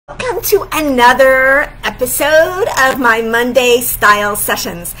welcome to another episode of my Monday Style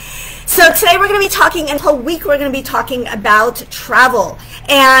Sessions. So today we're going to be talking, and the whole week we're going to be talking about travel.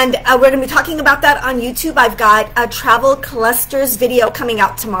 And we're going to be talking about that on YouTube. I've got a travel clusters video coming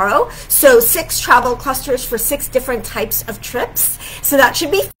out tomorrow. So 6 travel clusters for 6 different types of trips. So that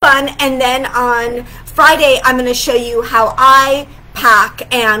should be fun. And then on Friday, I'm going to show you how I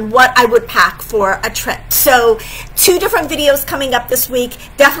pack and what I would pack for a trip. So 2 different videos coming up this week.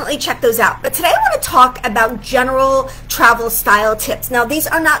 Definitely check those out. But today I want to talk about general travel style tips. Now, these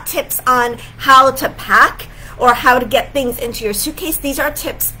are not tips on how to pack or how to get things into your suitcase. These are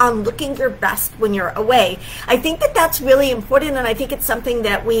tips on looking your best when you're away. I think that that's really important, and I think it's something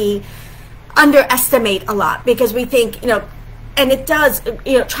that we underestimate a lot because we think, and it does,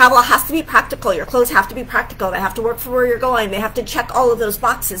 travel has to be practical. Your clothes have to be practical. They have to work for where you're going. They have to check all of those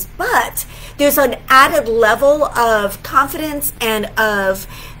boxes. But there's an added level of confidence and of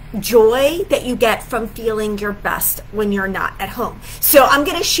joy that you get from feeling your best when you're not at home. So I'm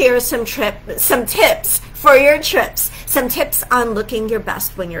going to share some tips for your trips, some tips on looking your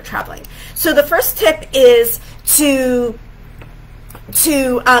best when you're traveling. So the first tip is to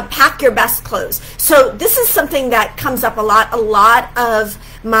pack your best clothes. So this is something that comes up a lot. A lot of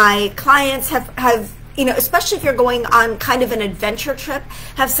my clients have especially if you're going on kind of an adventure trip,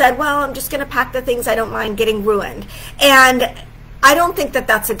 have said, well, I'm just going to pack the things I don't mind getting ruined. And I don't think that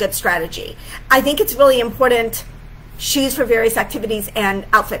that's a good strategy. I think it's really important. Shoes for various activities and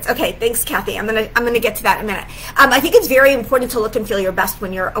outfits. Okay, thanks, Kathy. I'm gonna get to that in a minute. I think it's very important to look and feel your best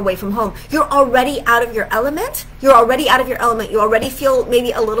when you're away from home. You're already out of your element. You already feel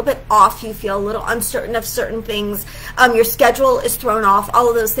maybe a little bit off. You feel a little uncertain of certain things. Your schedule is thrown off. All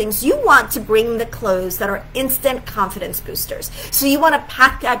of those things. You want to bring the clothes that are instant confidence boosters. So you want to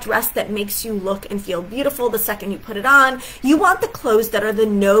pack that dress that makes you look and feel beautiful the second you put it on. You want the clothes that are the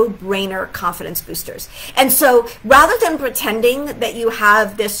no-brainer confidence boosters. And so rather than pretending that you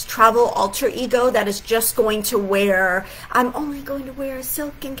have this travel alter ego that is just going to wear, I'm only going to wear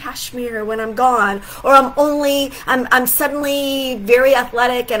silk and cashmere when I'm gone, or I'm suddenly very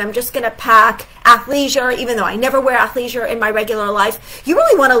athletic and I'm just going to pack athleisure, even though I never wear athleisure in my regular life. You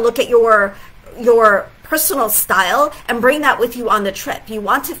really want to look at your personal style and bring that with you on the trip. You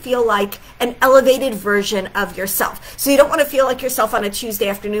want to feel like an elevated version of yourself. So you don't want to feel like yourself on a Tuesday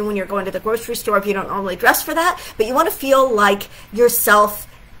afternoon when you're going to the grocery store if you don't normally dress for that, but you want to feel like yourself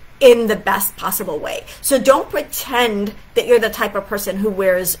in the best possible way. So don't pretend that you're the type of person who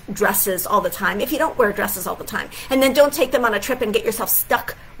wears dresses all the time if you don't wear dresses all the time. And then don't take them on a trip and get yourself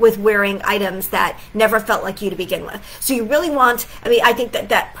stuck with wearing items that never felt like you to begin with. So you really want, I think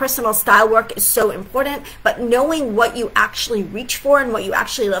that personal style work is so important, but knowing what you actually reach for and what you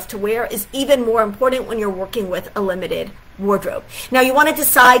actually love to wear is even more important when you're working with a limited wardrobe. Now you want to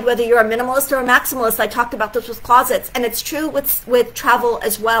decide whether you're a minimalist or a maximalist. I talked about this with closets, and it's true with travel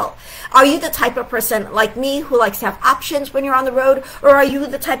as well. Are you the type of person like me who likes to have options when you're on the road, or are you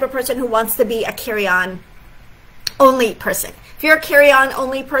the type of person who wants to be a carry-on only person? If you're a carry-on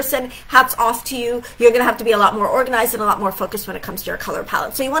only person, hats off to you. You're going to have to be a lot more organized and a lot more focused when it comes to your color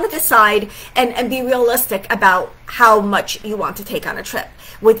palette. So you want to decide and be realistic about how much you want to take on a trip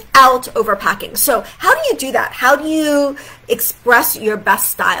without overpacking. So how do you do that? How do you express your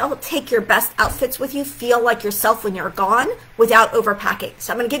best style, take your best outfits with you, feel like yourself when you're gone without overpacking?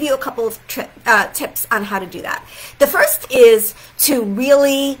 So I'm going to give you a couple of tips on how to do that. The first is to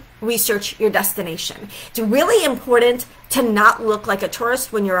really research your destination. It's really important to not look like a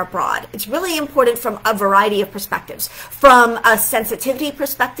tourist when you're abroad. It's really important from a variety of perspectives. From a sensitivity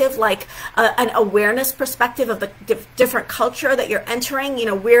perspective, like an awareness perspective of the different culture that you're entering.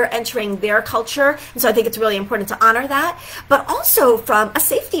 We're entering their culture, and so I think it's really important to honor that. But also from a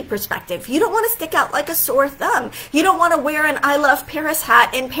safety perspective, you don't want to stick out like a sore thumb. You don't want to wear an I Love Paris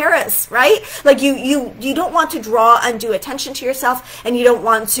hat in Paris, right? Like you don't want to draw undue attention to yourself, and you don't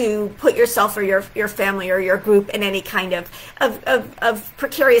want to put yourself or your family or your group in any kind of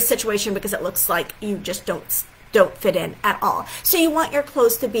precarious situation because it looks like you just don't fit in at all. So you want your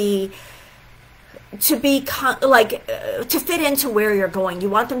clothes to fit into where you're going. You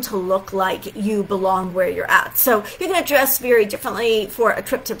want them to look like you belong where you're at. So you're going to dress very differently for a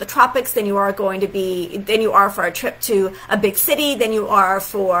trip to the tropics than you are for a trip to a big city, than you are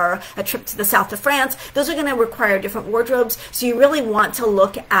for a trip to the south of France. Those are going to require different wardrobes. So you really want to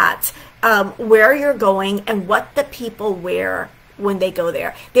look at where you're going and what the people wear when they go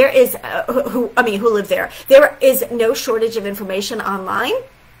there. There is who live there. There is no shortage of information online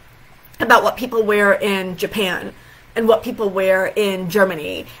about what people wear in Japan and what people wear in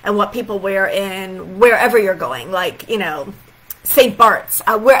Germany and what people wear in wherever you're going, like, St. Bart's,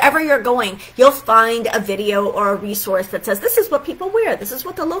 wherever you're going, you'll find a video or a resource that says, this is what people wear, this is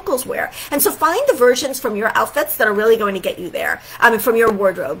what the locals wear. And so find the versions from your outfits that are really going to get you there, from your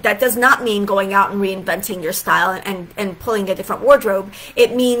wardrobe. That does not mean going out and reinventing your style and pulling a different wardrobe.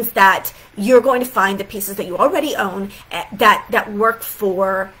 It means that you're going to find the pieces that you already own that work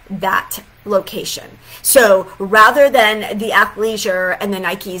for that location. So rather than the athleisure and the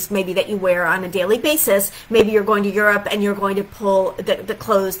Nikes maybe that you wear on a daily basis, maybe you're going to Europe and you're going to pull the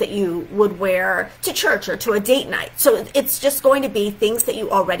clothes that you would wear to church or to a date night. So it's just going to be things that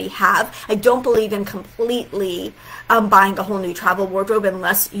you already have. I don't believe in completely buying a whole new travel wardrobe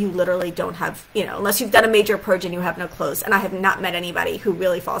unless you literally don't have, unless you've done a major purge and you have no clothes. And I have not met anybody who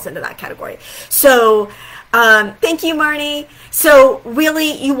really falls into that category. So thank you, Marnie. So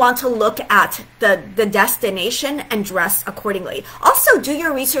really, you want to look at the destination and dress accordingly. Also, do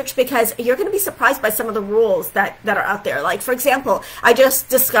your research, because you're going to be surprised by some of the rules that are out there. Like, for example, I just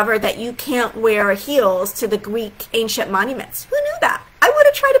discovered that you can't wear heels to the Greek ancient monuments. Who knew that? I would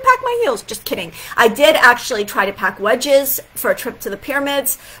have tried to pack my heels. Just kidding. I did actually try to pack wedges for a trip to the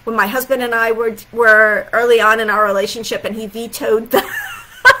pyramids when my husband and I were early on in our relationship, and he vetoed the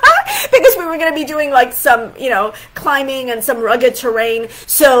because we were going to be doing like some, climbing and some rugged terrain.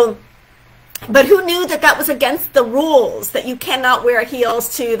 So, but who knew that was against the rules, that you cannot wear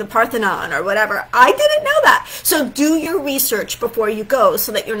heels to the Parthenon or whatever? I didn't know that. So do your research before you go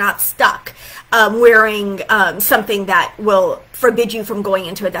so that you're not stuck wearing something that will forbid you from going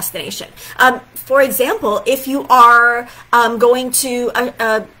into a destination. For example, if you are going to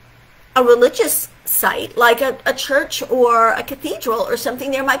a religious site, like a church or a cathedral or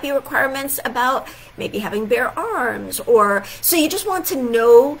something, there might be requirements about maybe having bare arms, so you just want to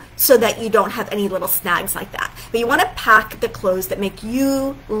know so that you don't have any little snags like that. But you want to pack the clothes that make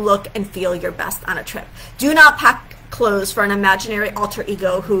you look and feel your best on a trip. Do not pack clothes for an imaginary alter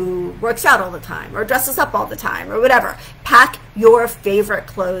ego who works out all the time or dresses up all the time or whatever. Pack your favorite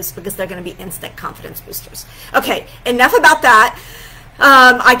clothes, because they're going to be instant confidence boosters. Okay, enough about that.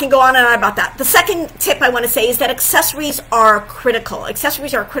 I can go on and on about that. The second tip I want to say is that accessories are critical.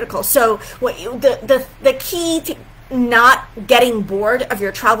 Accessories are critical. So the key to not getting bored of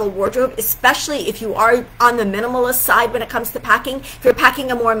your travel wardrobe, especially if you are on the minimalist side when it comes to packing. If you're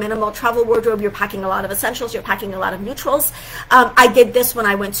packing a more minimal travel wardrobe, you're packing a lot of essentials, you're packing a lot of neutrals. I did this when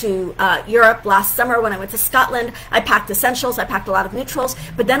I went to Europe last summer. When I went to Scotland, I packed essentials, I packed a lot of neutrals,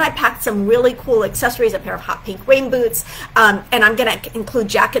 but then I packed some really cool accessories, a pair of hot pink rain boots, and I'm going to include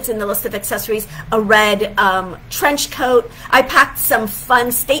jackets in the list of accessories, a red trench coat. I packed some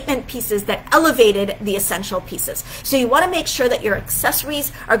fun statement pieces that elevated the essential pieces. So you want to make sure that your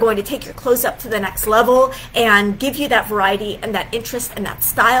accessories are going to take your clothes up to the next level and give you that variety and that interest and that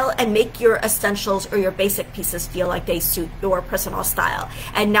style, and make your essentials or your basic pieces feel like they suit your personal style,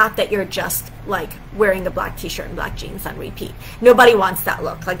 and not that you're just like wearing a black t-shirt and black jeans on repeat. Nobody wants that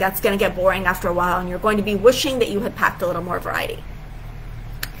look. Like, that's going to get boring after a while, and you're going to be wishing that you had packed a little more variety.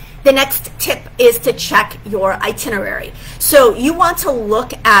 The next tip is to check your itinerary. So you want to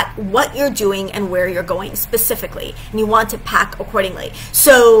look at what you're doing and where you're going specifically, and you want to pack accordingly.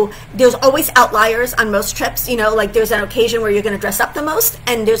 So there's always outliers on most trips, like there's an occasion where you're going to dress up the most,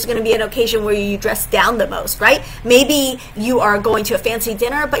 and there's going to be an occasion where you dress down the most, right? Maybe you are going to a fancy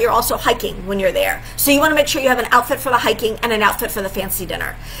dinner, but you're also hiking when you're there. So you want to make sure you have an outfit for the hiking and an outfit for the fancy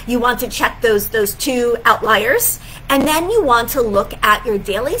dinner. You want to check those two outliers, and then you want to look at your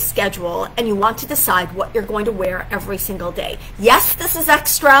daily schedule, and you want to decide what you're going to wear every single day. Yes, this is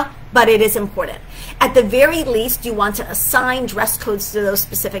extra, but it is important. At the very least, you want to assign dress codes to those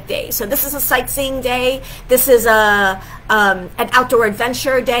specific days. So this is a sightseeing day, this is an outdoor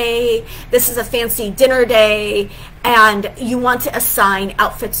adventure day, this is a fancy dinner day, and you want to assign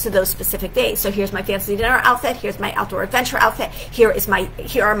outfits to those specific days. So here's my fancy dinner outfit, here's my outdoor adventure outfit, here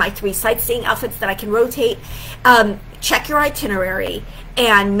are my 3 sightseeing outfits that I can rotate. Check your itinerary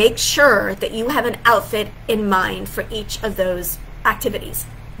and make sure that you have an outfit in mind for each of those activities.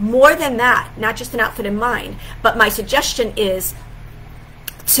 More than that, not just an outfit in mind, but my suggestion is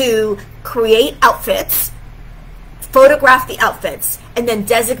to create outfits, photograph the outfits, and then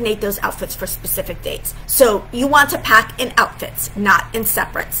designate those outfits for specific dates. So you want to pack in outfits, not in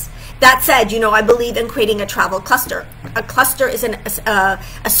separates. That said, I believe in creating a travel cluster. A cluster is an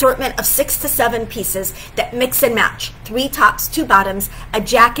assortment of 6 to 7 pieces that mix and match. 3 tops, 2 bottoms, a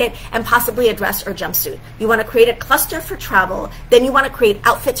jacket, and possibly a dress or jumpsuit. You want to create a cluster for travel, then you want to create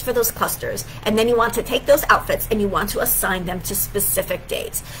outfits for those clusters, and then you want to take those outfits and you want to assign them to specific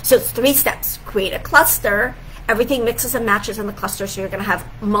dates. So it's 3 steps. Create a cluster, everything mixes and matches in the cluster, so you're going to have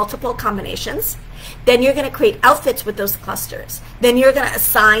multiple combinations. Then you're going to create outfits with those clusters. Then you're going to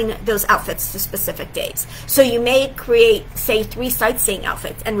assign those outfits to specific days. So you may create, say, 3 sightseeing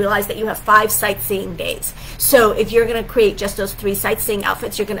outfits and realize that you have 5 sightseeing days. So if you're going to create just those 3 sightseeing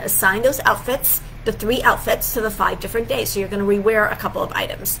outfits, you're going to assign those outfits, the 3 outfits, to the 5 different days. So you're going to rewear a couple of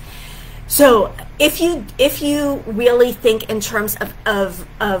items. So if you really think in terms of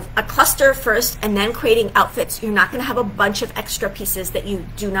a cluster first and then creating outfits, you're not going to have a bunch of extra pieces that you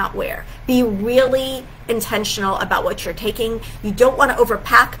do not wear. Be really intentional about what you're taking. You don't want to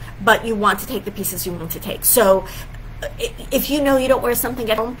overpack, but you want to take the pieces you want to take. So if you know you don't wear something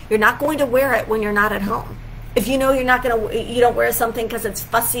at home, you're not going to wear it when you're not at home. If you know you don't wear something because it's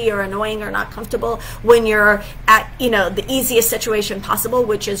fussy or annoying or not comfortable when you're at, the easiest situation possible,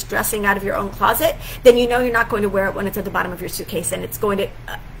 which is dressing out of your own closet, then you know you're not going to wear it when it's at the bottom of your suitcase and it's going to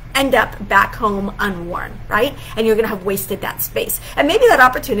end up back home unworn, right? And you're going to have wasted that space. And maybe that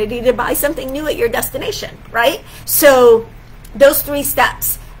opportunity to buy something new at your destination, right? So those 3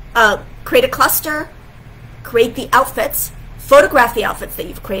 steps, create a cluster, create the outfits, photograph the outfits that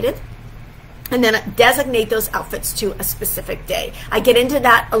you've created, and then designate those outfits to a specific day. I get into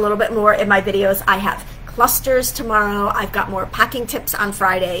that a little bit more in my videos. I have clusters tomorrow. I've got more packing tips on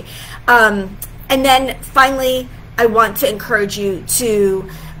Friday. And then finally, I want to encourage you to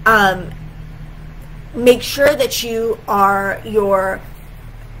make sure that you are your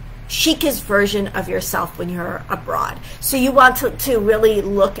chicest version of yourself when you're abroad. So you want to really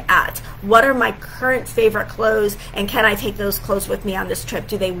look at what are my current favorite clothes, and can I take those clothes with me on this trip?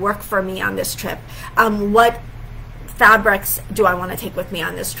 Do they work for me on this trip? What fabrics do I want to take with me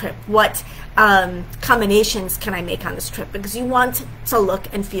on this trip? What combinations can I make on this trip? Because you want to look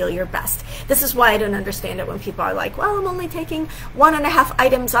and feel your best. This is why I don't understand it when people are like, well, I'm only taking 1.5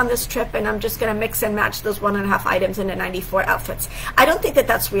 items on this trip and I'm just going to mix and match those 1.5 items into 94 outfits. I don't think that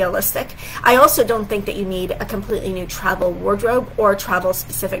that's realistic. I also don't think that you need a completely new travel wardrobe or travel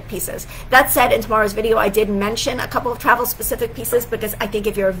specific pieces. That said, in tomorrow's video, I did mention a couple of travel specific pieces because I think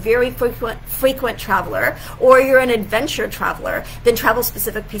if you're a very frequent traveler or you're an adventure traveler, then travel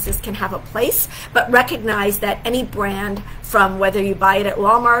specific pieces can have a place. But recognize that any brand, from whether you buy it at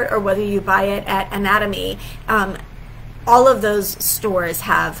Walmart or whether you buy it at Anatomy, all of those stores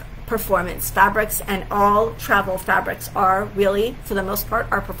have performance fabrics, and all travel fabrics are really, for the most part,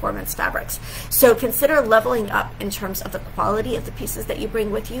 are performance fabrics. So consider leveling up in terms of the quality of the pieces that you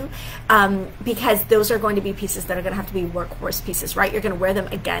bring with you, because those are going to be pieces that are going to have to be workhorse pieces, right? You're going to wear them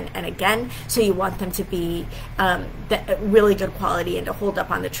again and again, so you want them to be really good quality and to hold up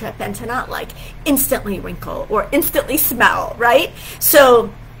on the trip and to not like instantly wrinkle or instantly smell, right?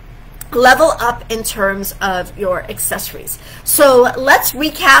 So level up in terms of your accessories. So let's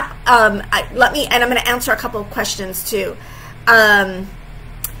recap. And I'm going to answer a couple of questions too.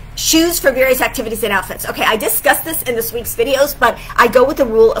 Shoes for various activities and outfits. Okay, I discussed this in this week's videos, but I go with the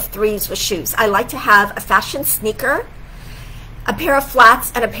rule of 3s with shoes. I like to have a fashion sneaker, a pair of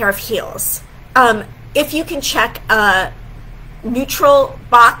flats, and a pair of heels. If you can check a neutral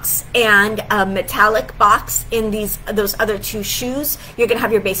box and a metallic box in those other 2 shoes, you're going to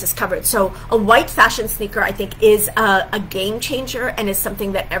have your bases covered. So a white fashion sneaker, I think, is a game changer and is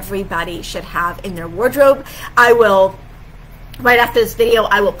something that everybody should have in their wardrobe. I will, right after this video,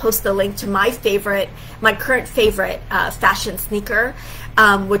 I will post the link to my current favorite fashion sneaker,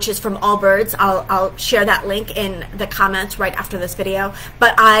 which is from Allbirds. I'll share that link in the comments right after this video.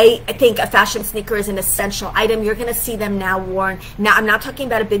 But I think a fashion sneaker is an essential item. You're going to see them now worn. Now, I'm not talking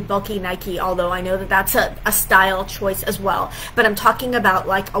about a big bulky Nike, although I know that that's a style choice as well. But I'm talking about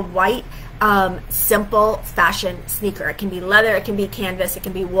like a white, simple fashion sneaker. It can be leather, it can be canvas, it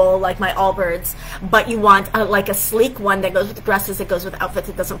can be wool, like my Allbirds, but you want like a sleek one that goes with dresses, it goes with outfits,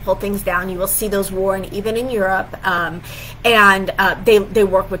 it doesn't pull things down. You will see those worn even in Europe, and they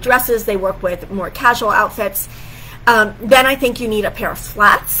work with dresses, they work with more casual outfits. Then I think you need a pair of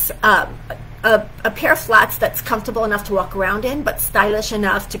flats, a pair of flats that's comfortable enough to walk around in, but stylish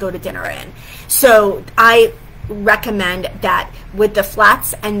enough to go to dinner in. So I recommend that with the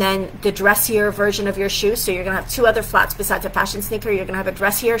flats and then the dressier version of your shoe. So you're going to have 2 other flats besides a fashion sneaker. You're going to have a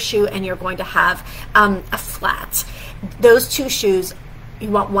dressier shoe and you're going to have a flat. Those 2 shoes, you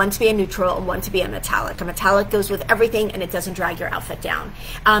want one to be a neutral and one to be a metallic. A metallic goes with everything and it doesn't drag your outfit down.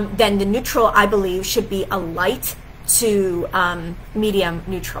 Then the neutral, I believe, should be a light to medium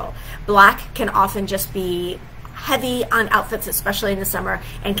neutral. Black can often just be heavy on outfits, especially in the summer,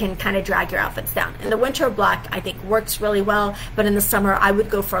 and can kind of drag your outfits down. In the winter, black I think works really well, but in the summer I would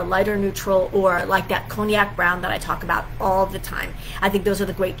go for a lighter neutral or like that cognac brown that I talk about all the time. I think those are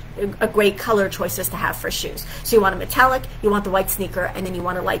the great color choices to have for shoes. So you want a metallic, you want the white sneaker, and then you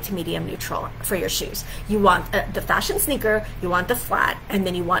want a light to medium neutral for your shoes. You want the fashion sneaker, you want the flat, and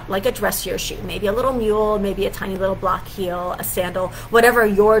then you want like a dressier shoe, maybe a little mule, maybe a tiny little block heel, a sandal, whatever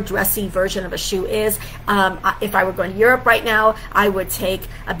your dressy version of a shoe is. If I were going to Europe right now, I would take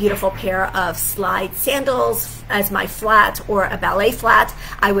a beautiful pair of slide sandals as my flat, or a ballet flat.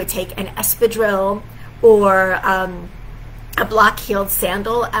 I would take an espadrille or a block-heeled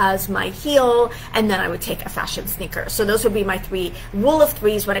sandal as my heel, and then I would take a fashion sneaker. So those would be my three rule of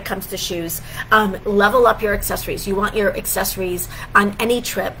threes when it comes to shoes. Level up your accessories. You want your accessories on any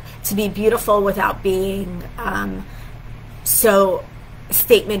trip to be beautiful without being so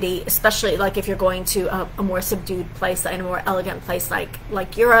statement-y, especially like if you're going to a more subdued place and a more elegant place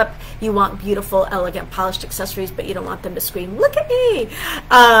like Europe. You want beautiful, elegant, polished accessories, but you don't want them to scream, "Look at me!"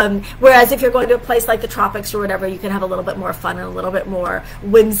 Whereas if you're going to a place like the tropics or whatever, you can have a little bit more fun and a little bit more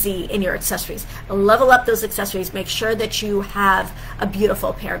whimsy in your accessories. Level up those accessories. Make sure that you have a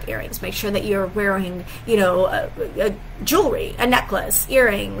beautiful pair of earrings. Make sure that you're wearing, you know, jewelry, a necklace,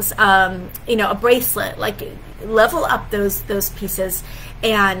 earrings, you know, a bracelet. Like, level up those pieces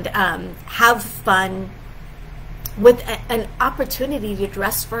and have fun with an opportunity to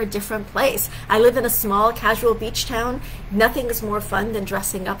dress for a different place. I live in a small casual beach town. Nothing is more fun than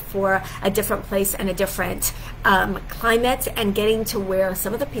dressing up for a different place and a different climate, and getting to wear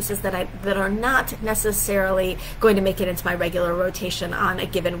some of the pieces that are not necessarily going to make it into my regular rotation on a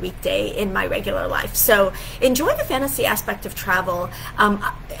given weekday in my regular life. So enjoy the fantasy aspect of travel.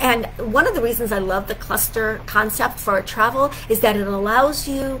 And one of the reasons I love the cluster concept for travel is that it allows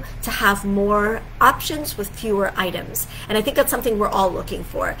you to have more options with fewer items. And I think that's something we're all looking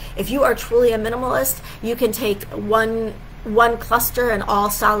for. If you are truly a minimalist, you can take one cluster and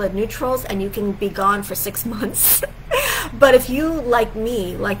all solid neutrals and you can be gone for 6 months. But if you, like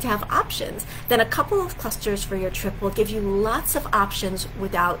me, like to have options, then a couple of clusters for your trip will give you lots of options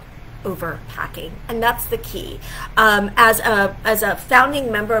without overpacking, and that's the key. As a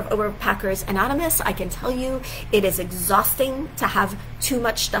founding member of Overpackers Anonymous, I can tell you it is exhausting to have too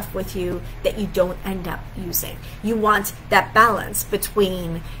much stuff with you that you don't end up using. You want that balance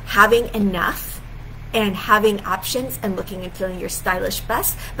between having enough and having options and looking and feeling your stylish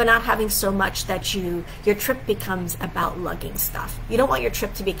best, but not having so much that your trip becomes about lugging stuff. You don't want your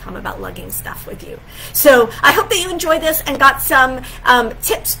trip to become about lugging stuff with you. So I hope that you enjoyed this and got some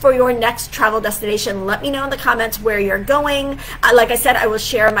tips for your next travel destination. Let me know in the comments where you're going. Like I said, I will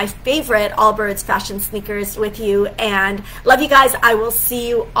share my favorite Allbirds fashion sneakers with you, and love you guys. I will see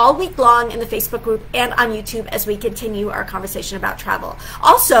you all week long in the Facebook group and on YouTube as we continue our conversation about travel.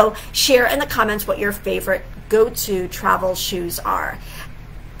 Also, share in the comments what your favorite go-to travel shoes are.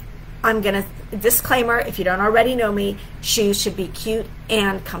 I'm gonna disclaimer, if you don't already know me, shoes should be cute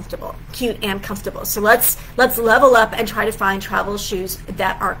and comfortable. Cute and comfortable. So let's level up and try to find travel shoes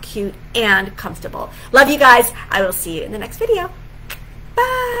that are cute and comfortable. Love you guys. I will see you in the next video.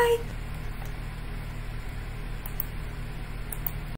 Bye.